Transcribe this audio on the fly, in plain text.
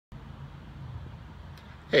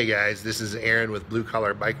Hey guys, this is Aaron with Blue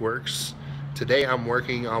Collar Bike Works. Today I'm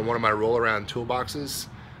working on one of my roll-around toolboxes.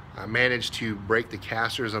 I managed to break the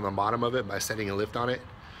casters on the bottom of it by setting a lift on it.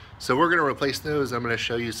 So we're going to replace those. I'm going to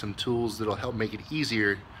show you some tools that'll help make it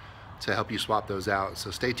easier to help you swap those out.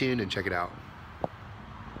 So stay tuned and check it out.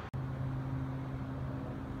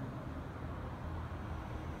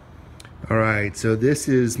 Alright, so this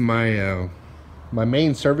is my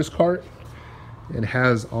main service cart. It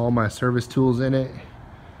has all my service tools in it,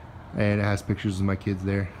 and it has pictures of my kids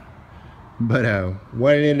there. But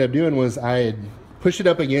what I ended up doing was I had pushed it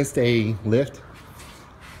up against a lift,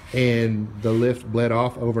 and the lift bled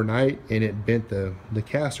off overnight, and it bent the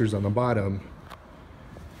casters on the bottom.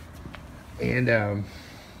 And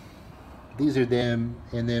these are them.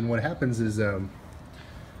 And then what happens is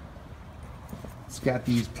it's got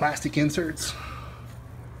these plastic inserts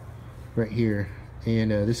right here,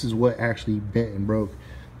 and this is what actually bent and broke.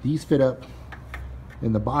 These fit up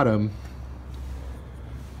in the bottom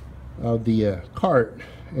of the cart,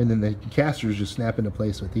 and then the casters just snap into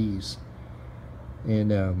place with these.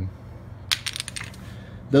 And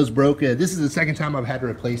those broke. This is the second time I've had to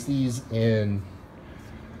replace these in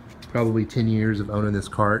probably 10 years of owning this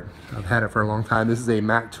cart. I've had it for a long time. This is a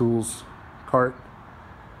Mac Tools cart.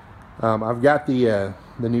 I've got the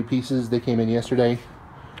new pieces. They came in yesterday,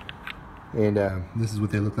 and this is what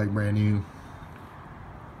they look like brand new.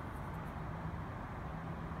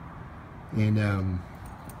 And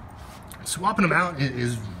swapping them out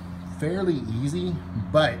is fairly easy,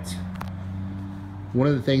 but one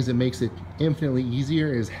of the things that makes it infinitely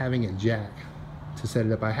easier is having a jack to set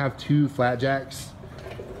it up. I have two flat jacks.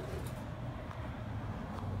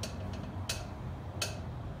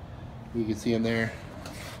 You can see them there.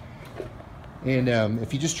 And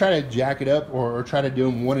if you just try to jack it up or try to do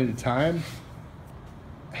them one at a time,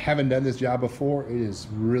 I haven't done this job before. It is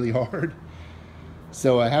really hard.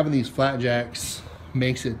 So having these flat jacks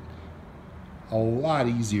makes it a lot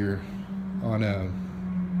easier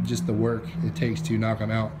on just the work it takes to knock them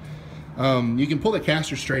out. You can pull the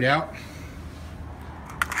caster straight out.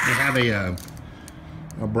 They have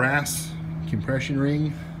a brass compression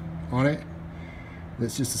ring on it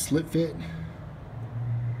that's just a slip fit.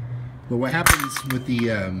 But what happens with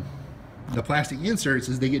the plastic inserts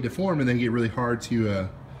is they get deformed and they get really hard to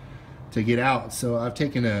get out. So I've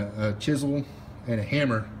taken a chisel and a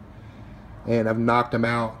hammer, and I've knocked them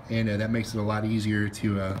out, and that makes it a lot easier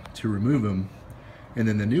to remove them. And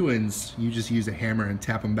then the new ones, you just use a hammer and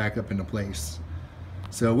tap them back up into place.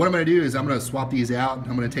 So what I'm going to do is I'm going to swap these out.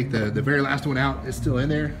 I'm going to take the very last one out. It's still in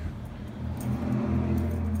there.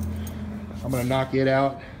 I'm going to knock it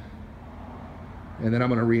out, and then I'm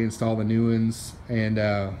going to reinstall the new ones, and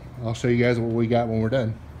I'll show you guys what we got when we're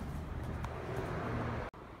done.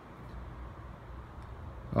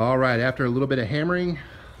 All right, after a little bit of hammering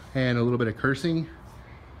and a little bit of cursing,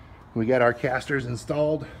 we got our casters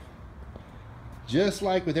installed. Just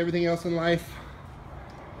like with everything else in life,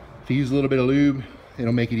 if you use a little bit of lube,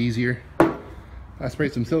 it'll make it easier. I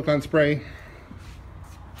sprayed some silicone spray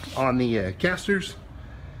on the casters,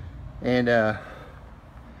 and I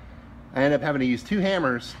ended up having to use two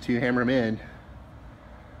hammers to hammer them in,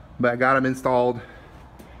 but I got them installed,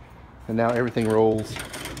 and now everything rolls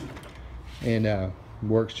and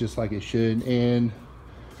works just like it should. And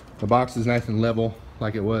the box is nice and level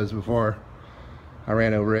like it was before I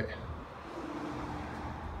ran over it.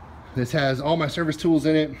 This has all my service tools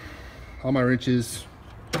in it, all my wrenches,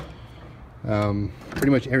 pretty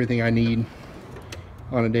much everything I need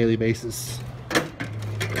on a daily basis.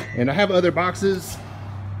 And I have other boxes,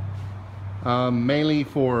 mainly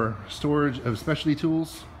for storage of specialty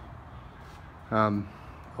tools.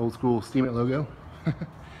 Old school Steamit logo.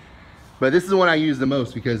 But this is the one I use the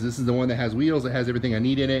most because this is the one that has wheels, it has everything I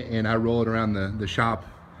need in it, and I roll it around the shop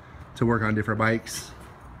to work on different bikes.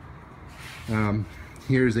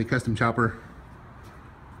 Here's a custom chopper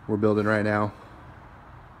we're building right now.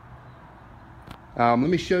 Let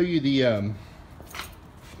me show you the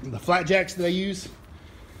flat jacks that I use.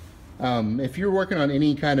 If you're working on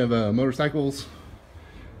any kind of motorcycles,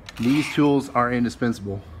 these tools are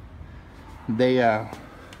indispensable. They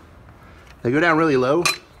go down really low,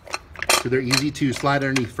 so they're easy to slide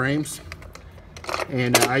underneath frames,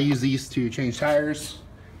 and I use these to change tires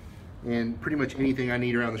and pretty much anything I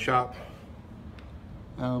need around the shop.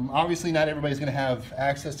 Obviously not everybody's going to have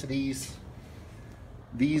access to these.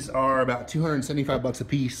 These are about 275 bucks a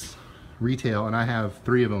piece retail, and I have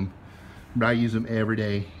 3 of them, but I use them every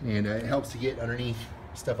day, and it helps to get underneath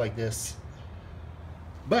stuff like this.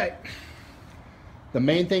 But the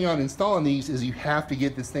main thing on installing these is you have to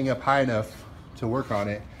get this thing up high enough to work on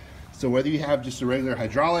it. So whether you have just a regular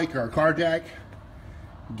hydraulic or a car jack,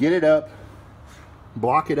 get it up,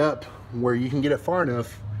 block it up where you can get it far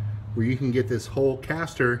enough where you can get this whole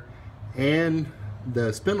caster and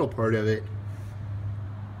the spindle part of it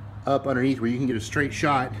up underneath where you can get a straight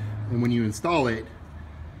shot, and when you install it,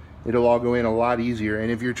 it'll all go in a lot easier.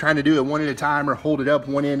 And if you're trying to do it one at a time or hold it up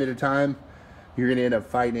one end at a time, you're gonna end up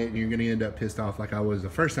fighting it and you're gonna end up pissed off like I was the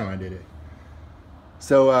first time I did it.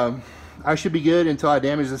 So I should be good until I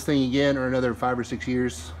damage this thing again, or another 5 or 6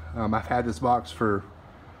 years. I've had this box for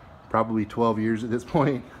probably 12 years at this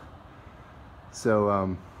point.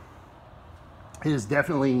 So it is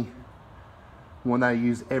definitely one that I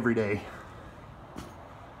use every day.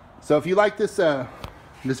 So if you like this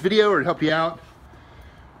this video, or it helped you out,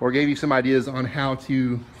 or gave you some ideas on how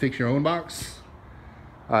to fix your own box,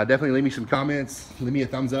 definitely leave me some comments, leave me a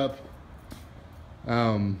thumbs up.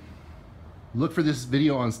 Look for this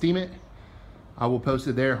video on Steemit. I will post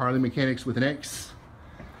it there, Harley Mechanics with an X.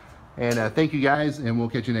 And thank you guys, and we'll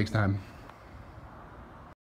catch you next time.